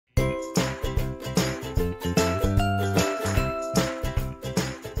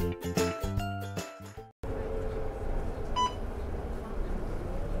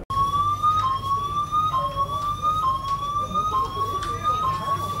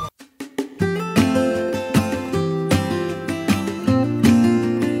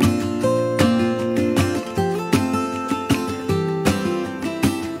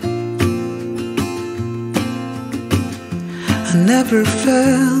never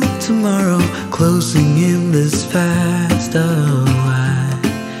felt tomorrow closing in this fast. Oh,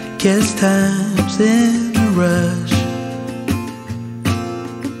 I guess time's in a rush.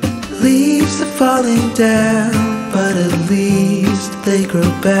 Leaves are falling down, but at least they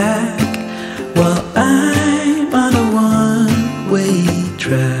grow back, while I'm on a one-way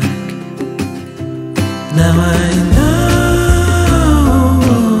track. Now I know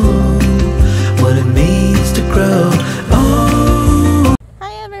what it means to grow. Oh.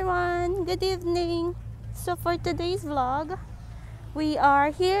 Hi everyone, good evening. So for today's vlog, we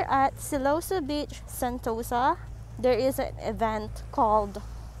are here at Siloso Beach, Sentosa. There is an event called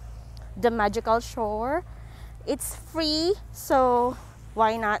The Magical Shore. It's free, so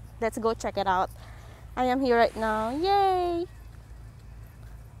why not? Let's go check it out. I am here right now. Yay!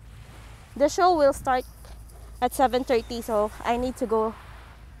 The show will start at 7:30, so I need to go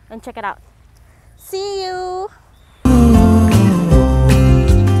and check it out. See you!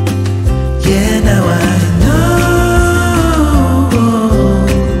 Yeah, now I know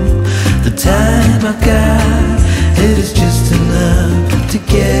the time I've got, it is just enough to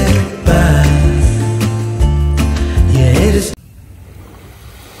get by. Yeah, it is.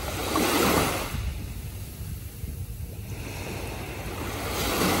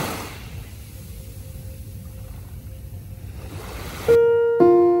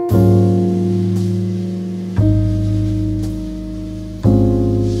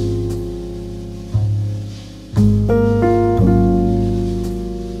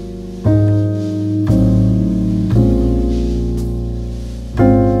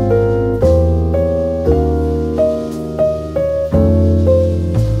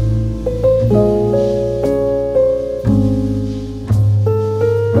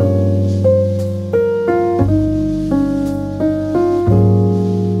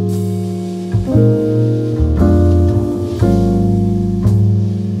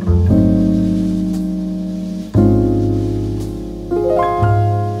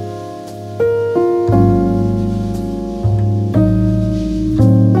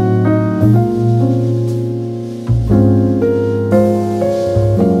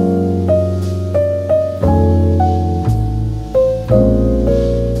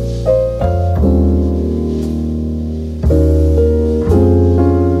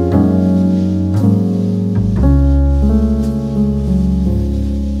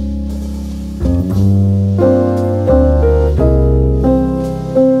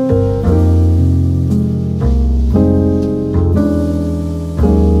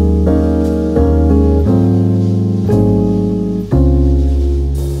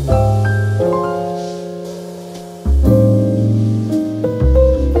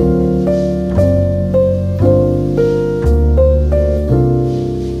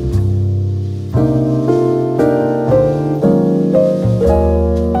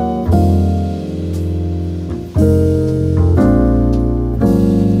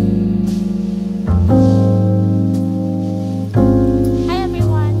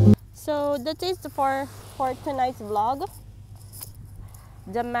 That is for tonight's vlog.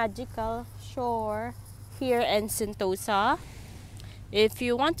 The Magical Shore here in Sentosa. If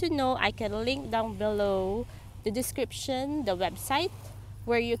you want to know, I can link down below the description, the website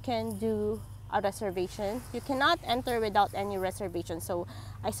where you can do a reservation. You cannot enter without any reservation, so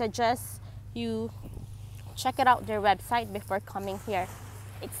I suggest you check it out, their website, before coming here.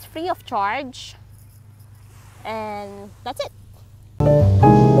 It's free of charge, and that's it.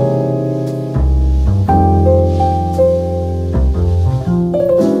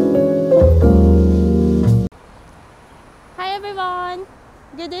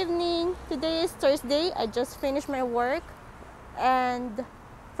 Good evening. Today is Thursday. I just finished my work, and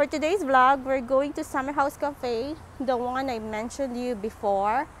for today's vlog, we're going to Summer House Cafe, the one I mentioned you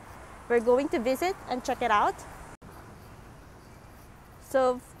before. We're going to visit and check it out.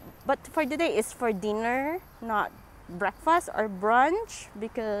 So, but for today is for dinner, not breakfast or brunch,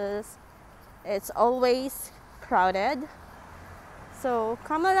 because it's always crowded. So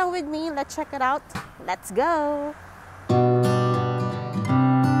come along with me. Let's check it out. Let's go.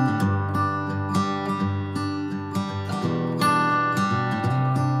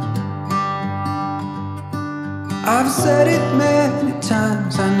 I've said it many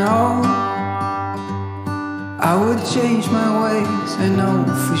times, I know I would change my ways, I know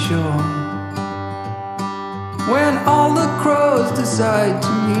for sure. When all the crows decide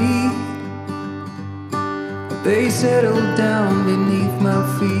to meet, they settle down beneath my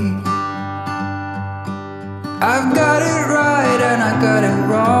feet. I've got it right and I got it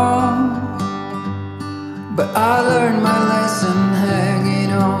wrong, but I learned my lesson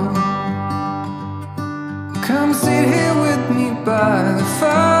hanging on. Come sit here with me by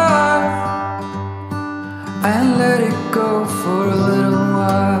and let it go for a little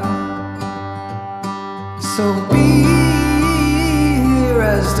while. So be here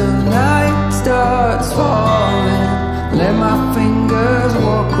as the night starts falling. Let my fingers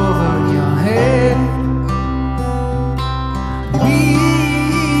walk over your head. We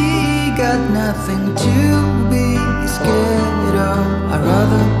got nothing to be scared of. I'd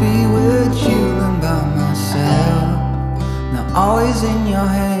rather be with you than by myself. Now all is in your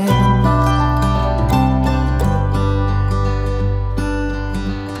hands.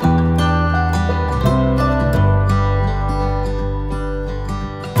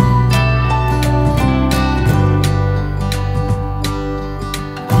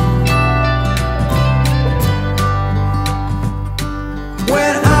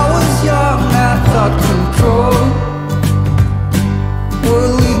 Control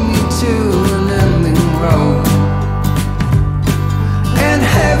will lead me to an ending road, and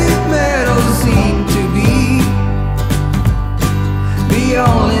heavy metal seemed to be the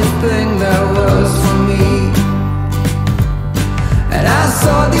only thing that was for me. And I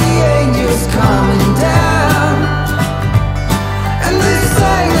saw the angels coming down, and they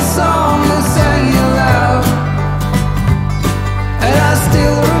sang a song and sang it loud. And I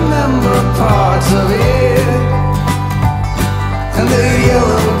still remember parts of it, and the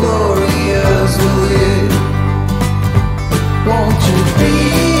yellow glorious will it. Won't you be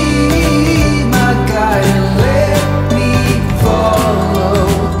my guide and let me follow?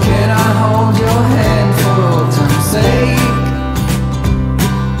 Can I hold your hand for old time's sake?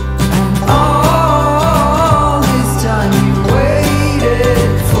 And all this time you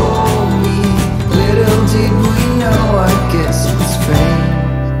waited for me. Little did we know, I guess it's fate.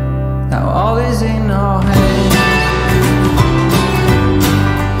 Now all is in our hands.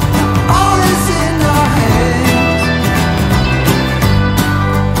 All is in our hands.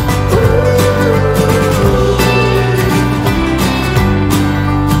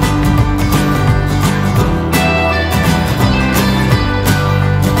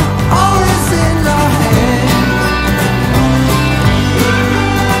 All is in our hands.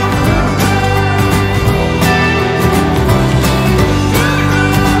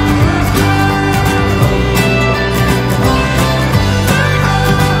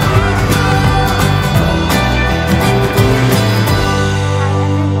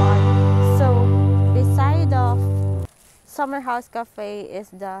 Summer House Cafe is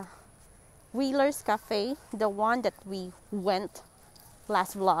the Wheeler's Cafe, the one that we went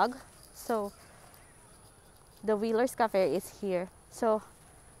last vlog. So the Wheeler's Cafe is here. So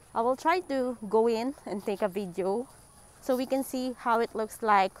I will try to go in and take a video so we can see how it looks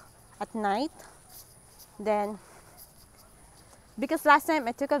like at night. Then, because last time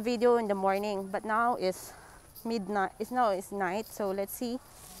I took a video in the morning, but now it's midnight. It's night. So let's see,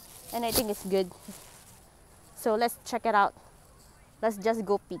 and I think it's good. So let's check it out. Let's just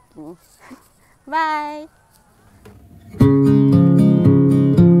go peeking. Bye!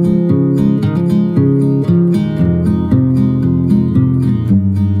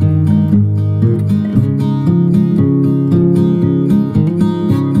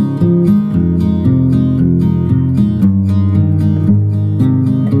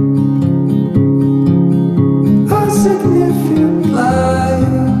 A significant light,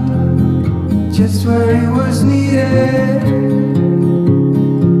 just where it was needed,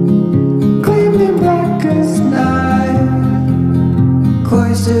 gleaming black as night,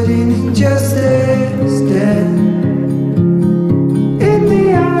 cloistered in injustice, dead in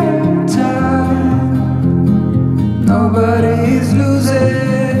the eye of time. Nobody is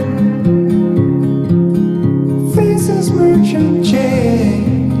losing, faces merge and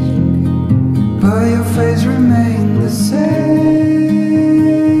change, but your face remains the same.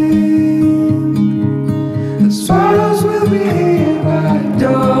 The swallows will be here by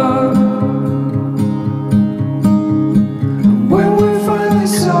dawn, and when we're finally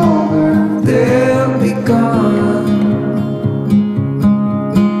sober, they'll be gone.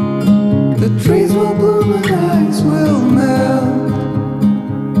 The trees will bloom and ice will melt.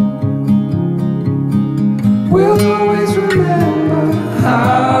 We'll always remember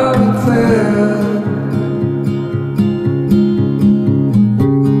how it felt.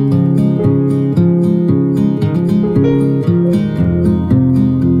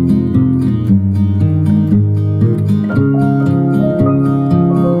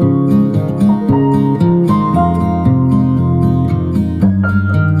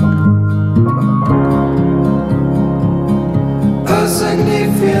 A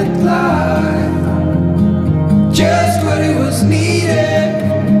significant life.